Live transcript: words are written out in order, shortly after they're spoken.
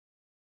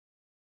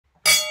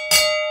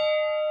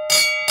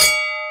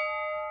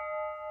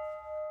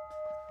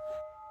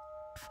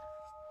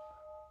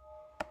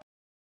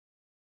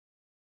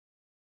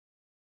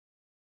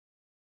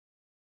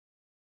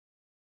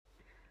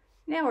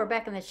Now we're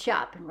back in the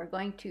shop and we're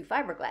going to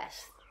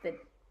fiberglass the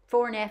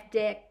fore and aft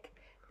deck,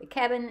 the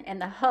cabin, and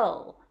the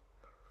hull.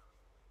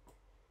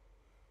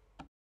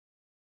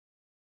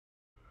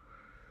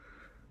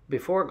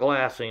 Before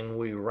glassing,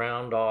 we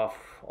round off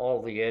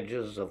all the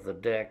edges of the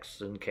decks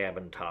and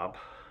cabin top,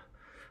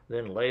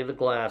 then lay the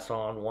glass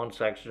on one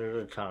section at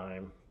a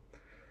time.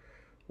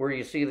 Where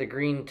you see the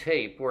green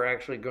tape, we're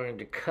actually going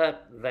to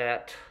cut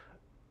that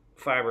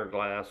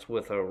fiberglass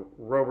with a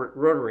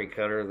rotary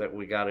cutter that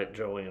we got at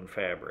Joann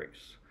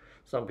Fabrics.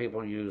 Some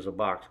people use a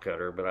box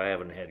cutter, but I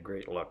haven't had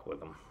great luck with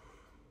them.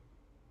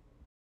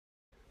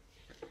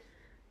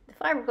 The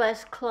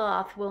fiberglass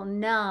cloth will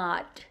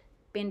not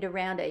bend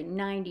around a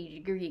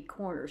 90-degree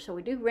corner, so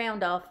we do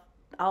round off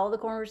all the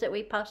corners that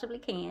we possibly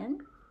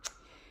can.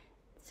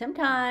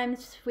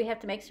 Sometimes we have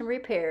to make some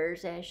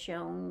repairs, as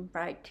shown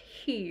right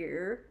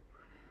here.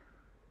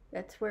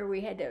 That's where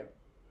we had to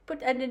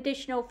put an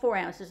additional 4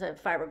 ounces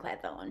of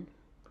fiberglass on.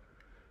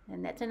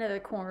 And that's another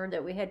corner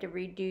that we had to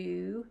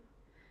redo.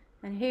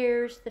 And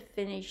here's the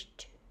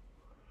finished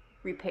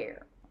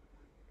repair.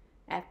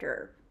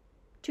 After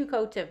 2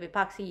 coats of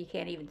epoxy, you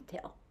can't even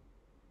tell.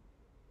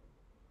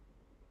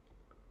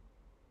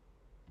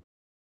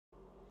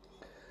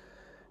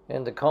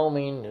 And the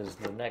combing is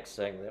the next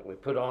thing that we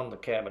put on the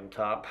cabin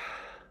top.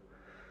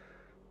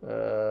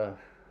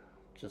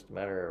 Just a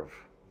matter of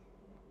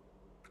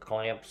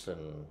clamps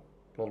and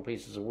little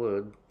pieces of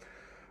wood.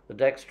 The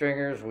deck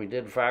stringers, we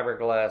did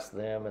fiberglass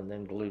them and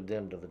then glued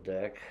them to the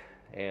deck.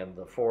 And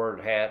the forward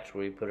hatch,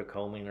 we put a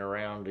combing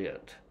around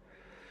it.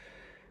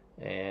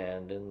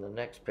 And in the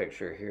next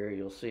picture here,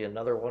 you'll see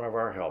another one of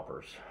our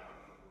helpers.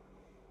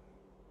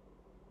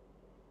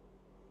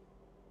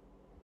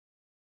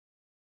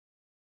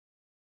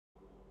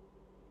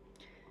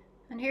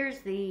 And here's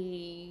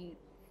the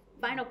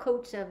final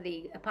coats of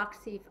the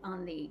epoxy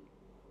on the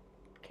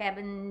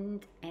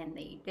cabin and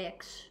the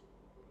decks.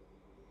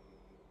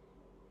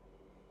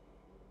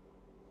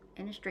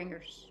 And the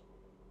stringers.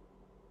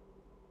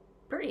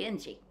 Pretty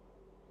ingy.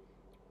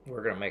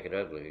 We're going to make it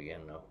ugly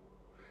again, though,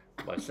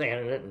 by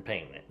sanding it and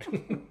painting it.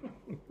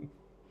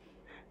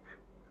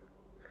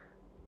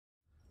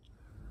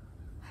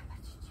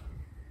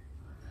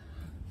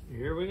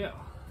 Here we go.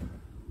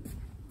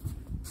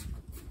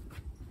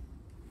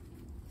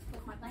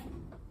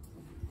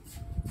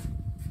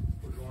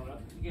 We're going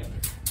up together.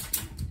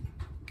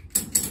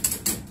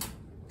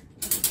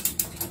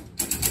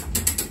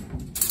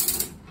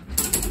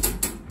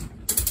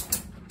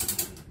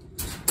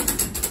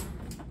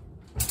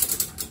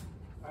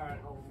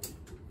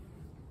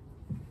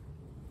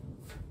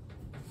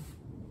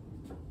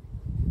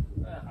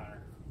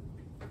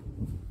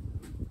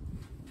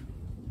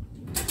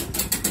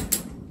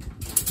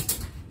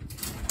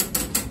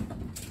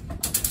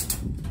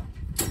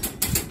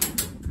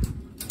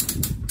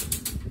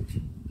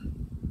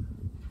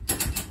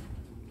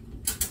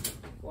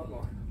 One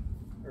more,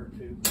 or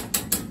 2.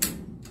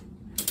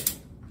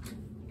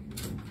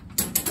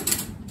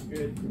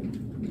 Good. Get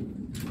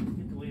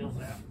the wheels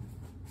out.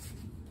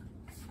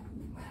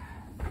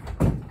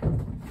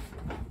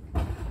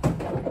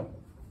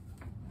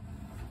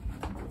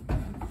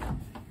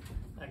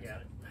 I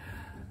got it.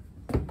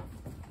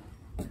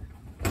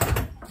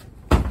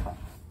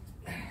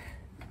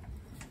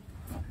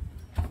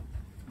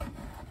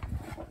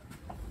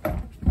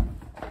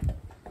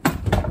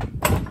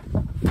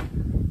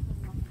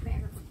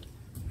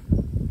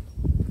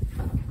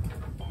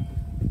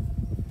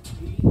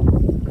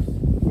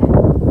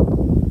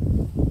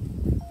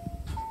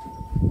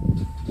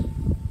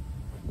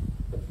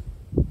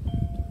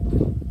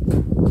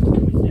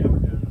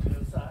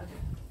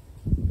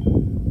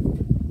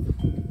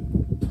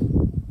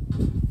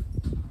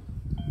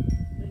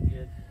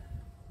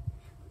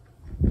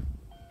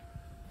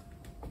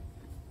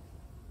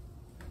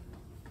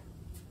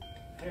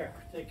 Here,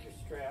 take your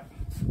strap.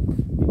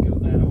 You go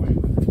that way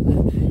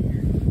with it.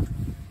 Here.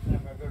 Then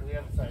I'm going to go to the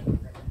other side. We're going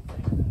to take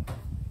that.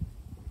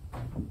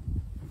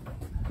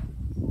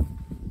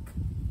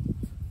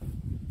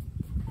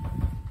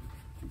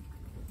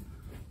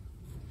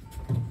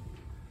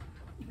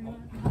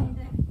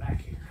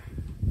 Back here.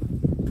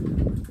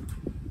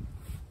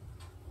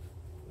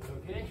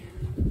 Okay.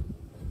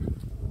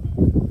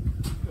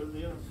 Go to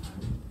the other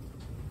side.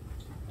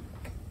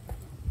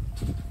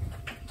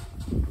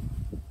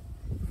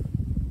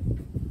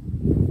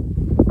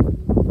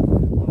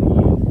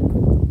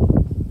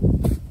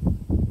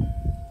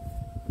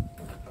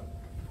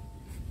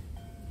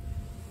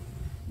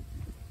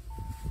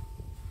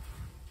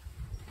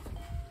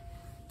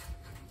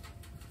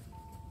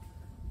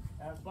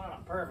 That's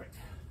bottom, perfect.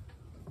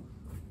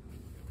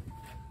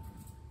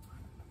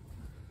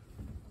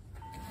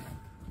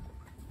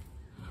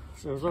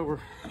 So it's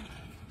over.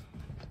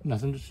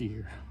 Nothing to see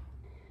here.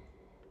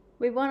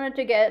 We wanted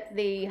to get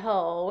the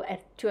hull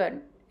to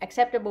an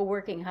acceptable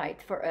working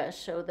height for us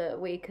so that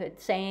we could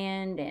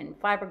sand and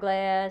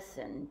fiberglass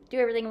and do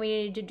everything we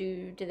needed to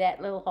do to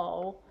that little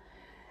hull.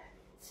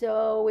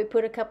 So we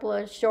put a couple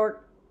of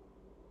short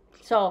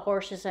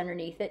sawhorses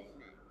underneath it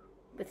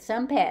with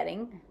some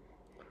padding.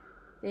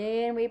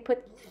 Then we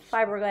put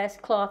fiberglass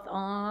cloth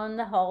on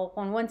the hull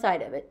on one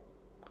side of it.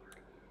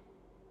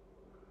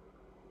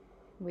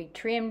 We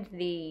trimmed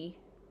the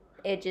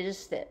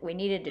edges that we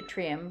needed to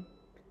trim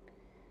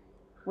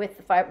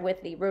with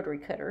the rotary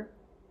cutter.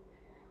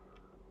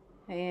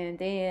 And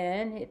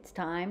then it's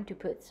time to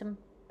put some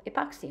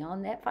epoxy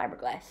on that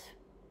fiberglass.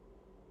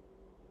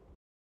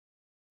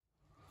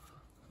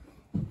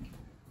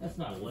 That's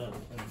not a level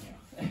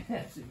thing.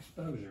 That's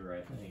exposure,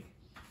 I think.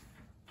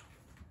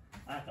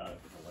 I thought it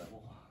was a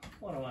level.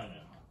 What do I know?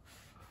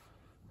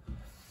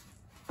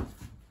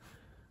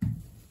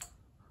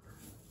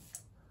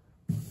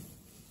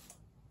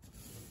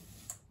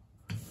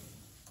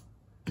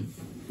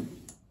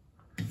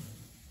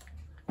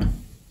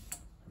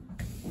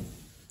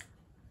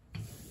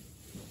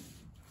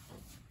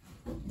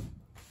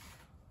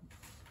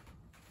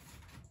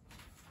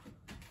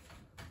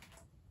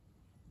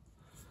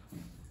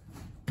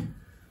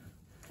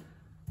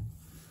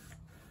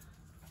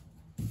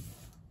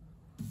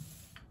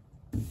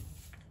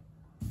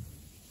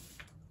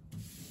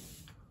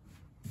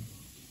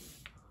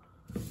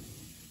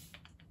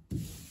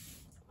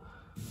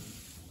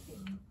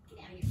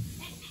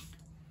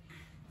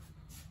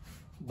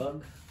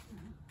 Bug.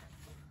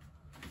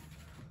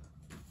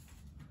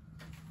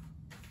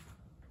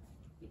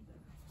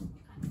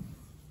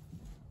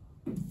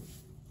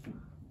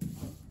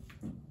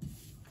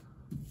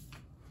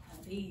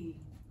 Happy.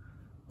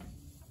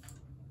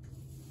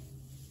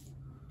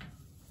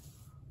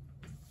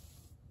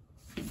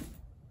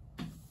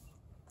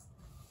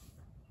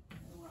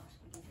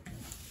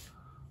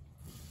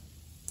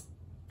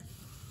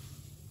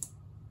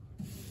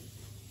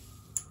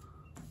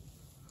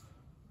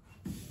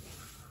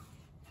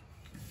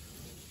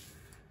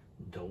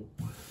 Dope.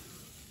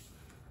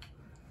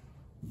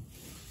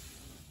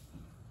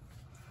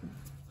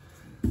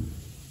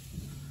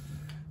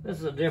 This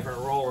is a different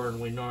roller than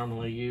we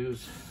normally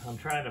use. I'm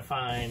trying to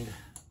find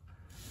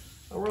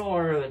a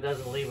roller that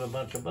doesn't leave a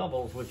bunch of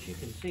bubbles, which you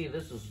can see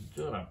this is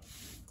doing a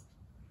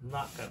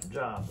knock-up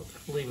job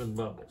of leaving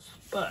bubbles.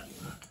 But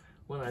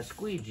when I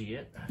squeegee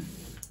it,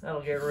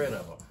 that'll get rid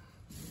of them.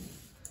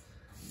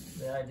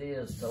 The idea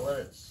is to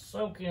let it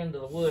soak into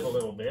the wood a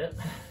little bit.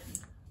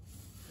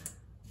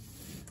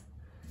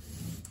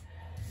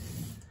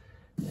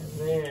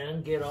 And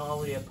then get all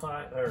the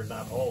epoxy, or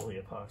not all the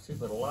epoxy,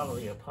 but a lot of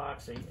the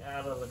epoxy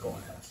out of the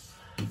glass.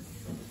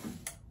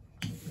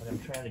 And I'm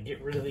trying to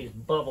get rid of these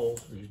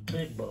bubbles, these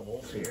big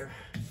bubbles here,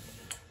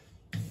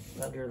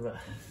 under the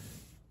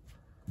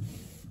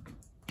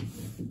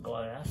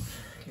glass.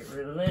 Get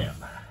rid of them.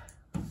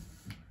 And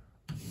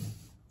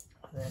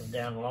then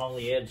down along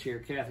the edge here,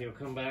 Kathy will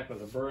come back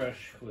with a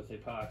brush with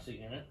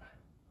epoxy in it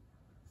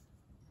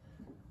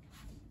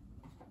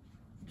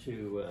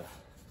to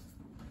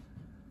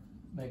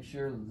make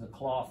sure that the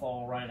cloth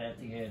all right at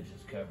the edge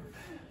is covered.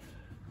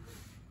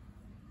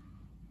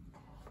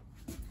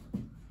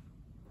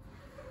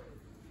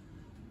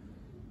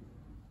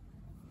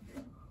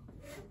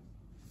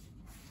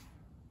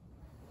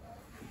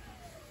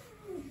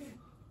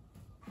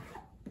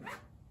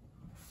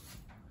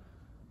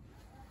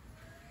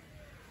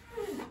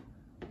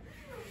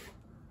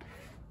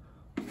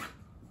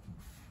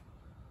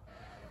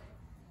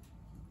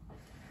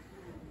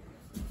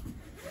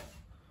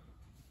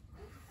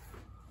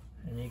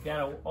 You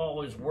gotta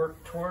always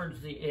work towards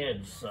the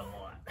edge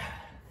somewhat,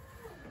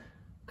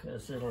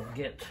 because it'll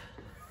get,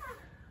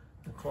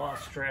 the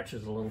cloth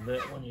stretches a little bit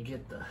when you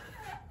get the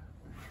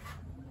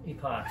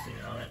epoxy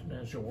on it and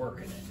as you're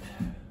working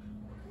it.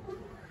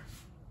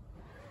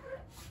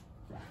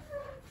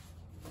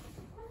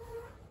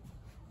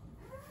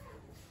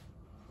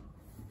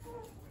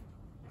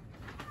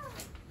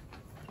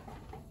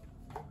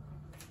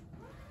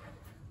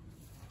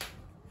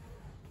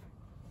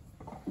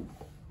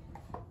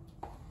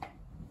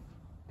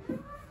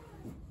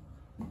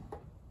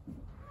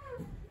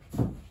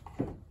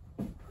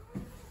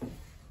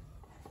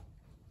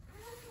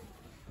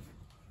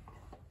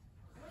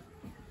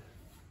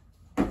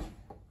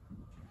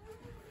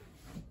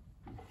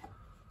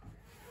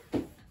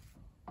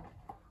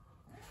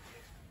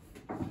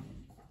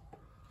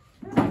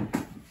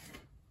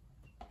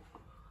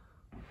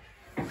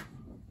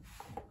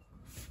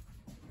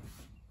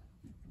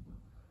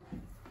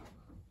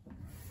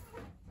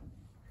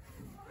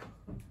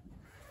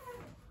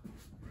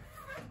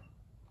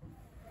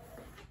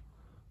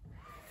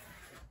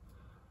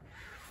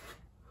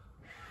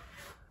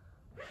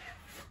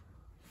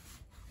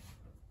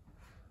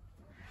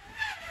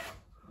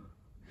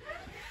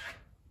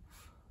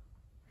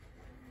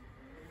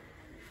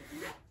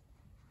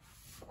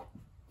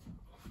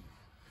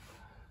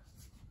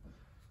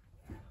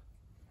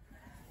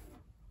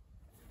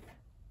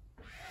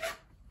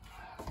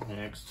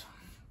 Next,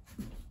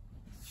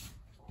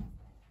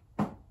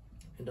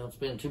 and don't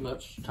spend too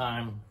much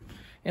time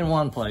in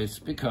one place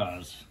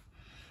because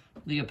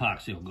the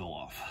epoxy will go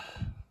off.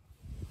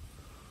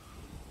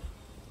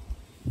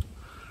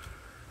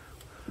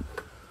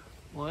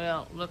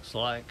 Well, looks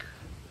like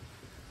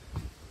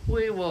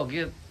we will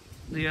get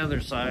the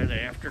other side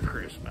after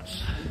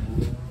Christmas.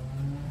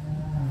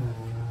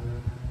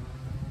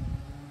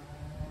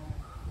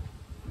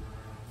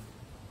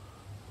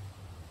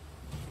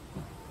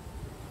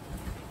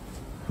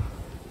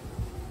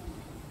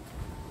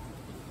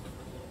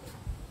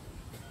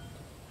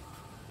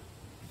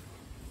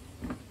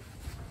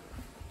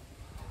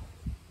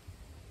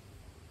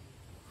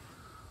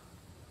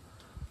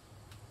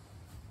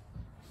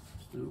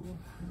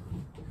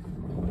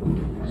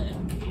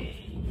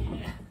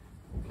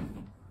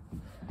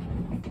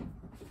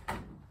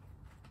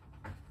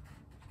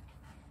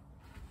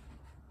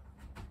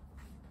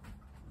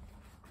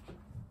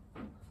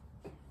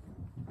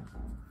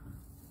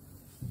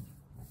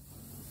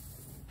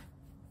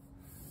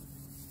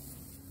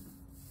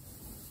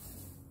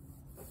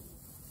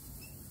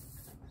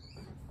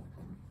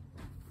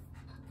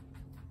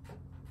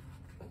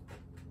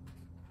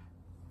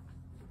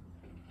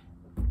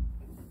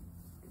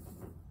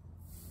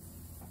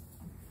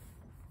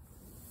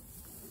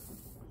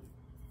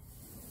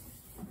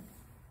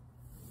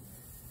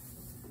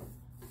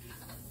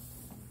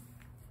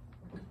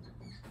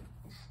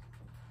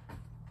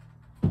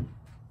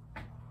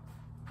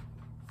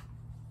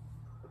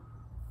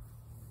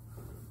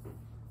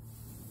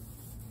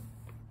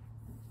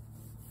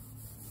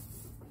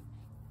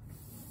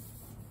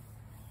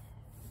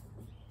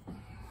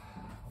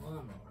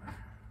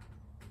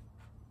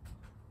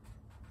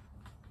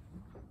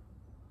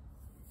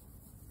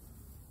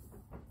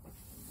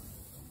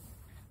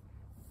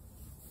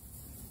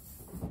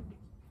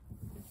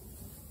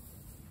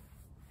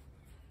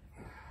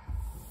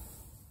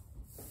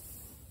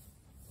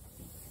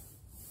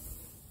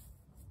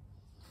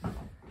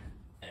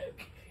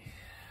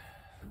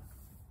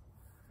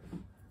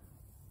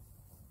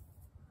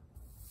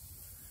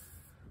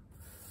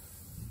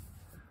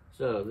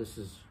 So this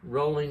is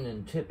rolling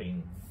and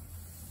tipping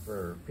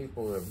for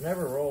people who have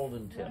never rolled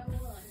and tipped.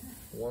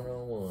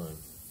 101.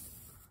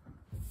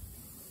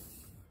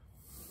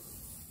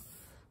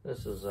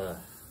 This is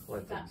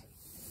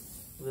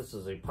this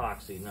is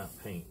epoxy, not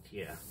paint.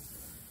 Yeah,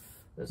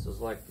 this is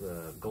like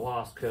the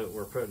gloss coat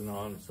we're putting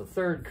on. It's the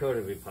third coat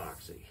of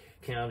epoxy,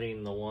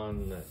 counting the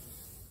one that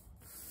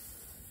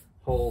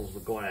holds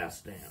the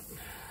glass down.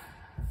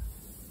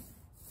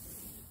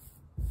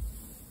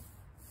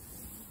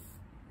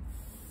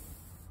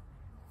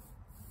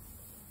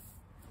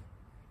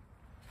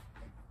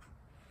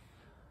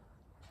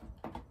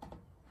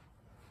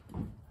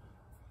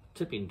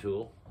 Tipping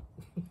tool.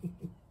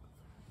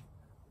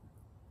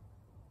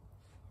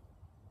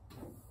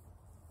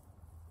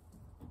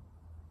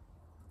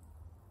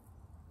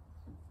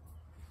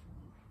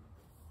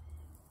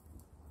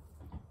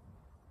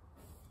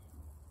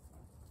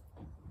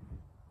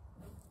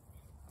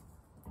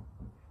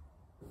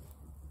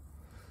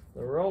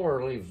 The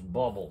roller leaves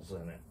bubbles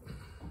in it.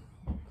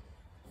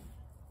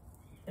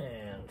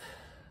 And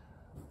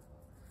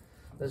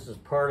this is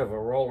part of a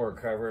roller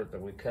cover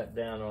that we cut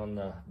down on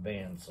the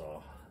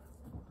bandsaw.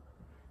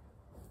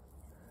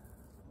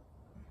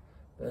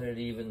 Then it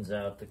evens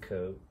out the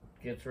coat,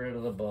 gets rid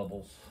of the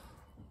bubbles.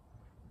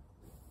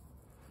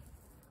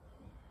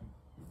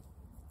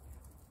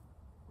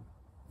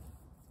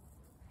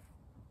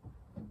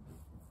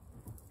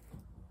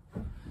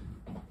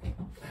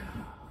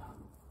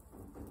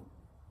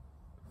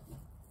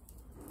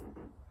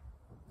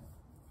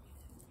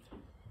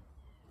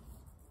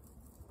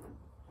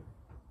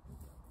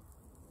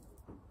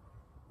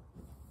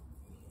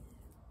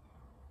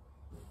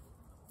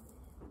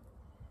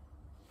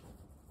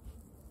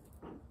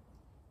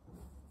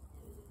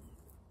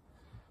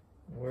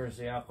 Where's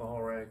the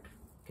alcohol rag,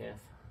 Kath?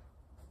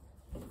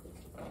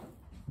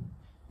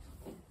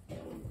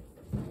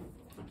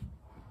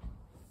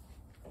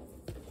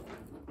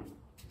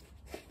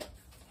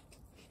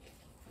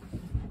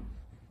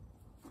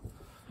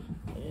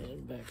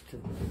 And back to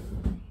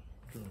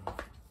the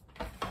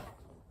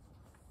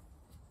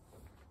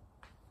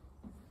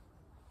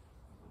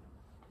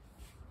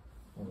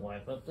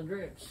wipe up the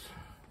drips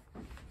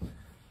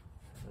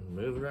and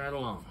move right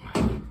along.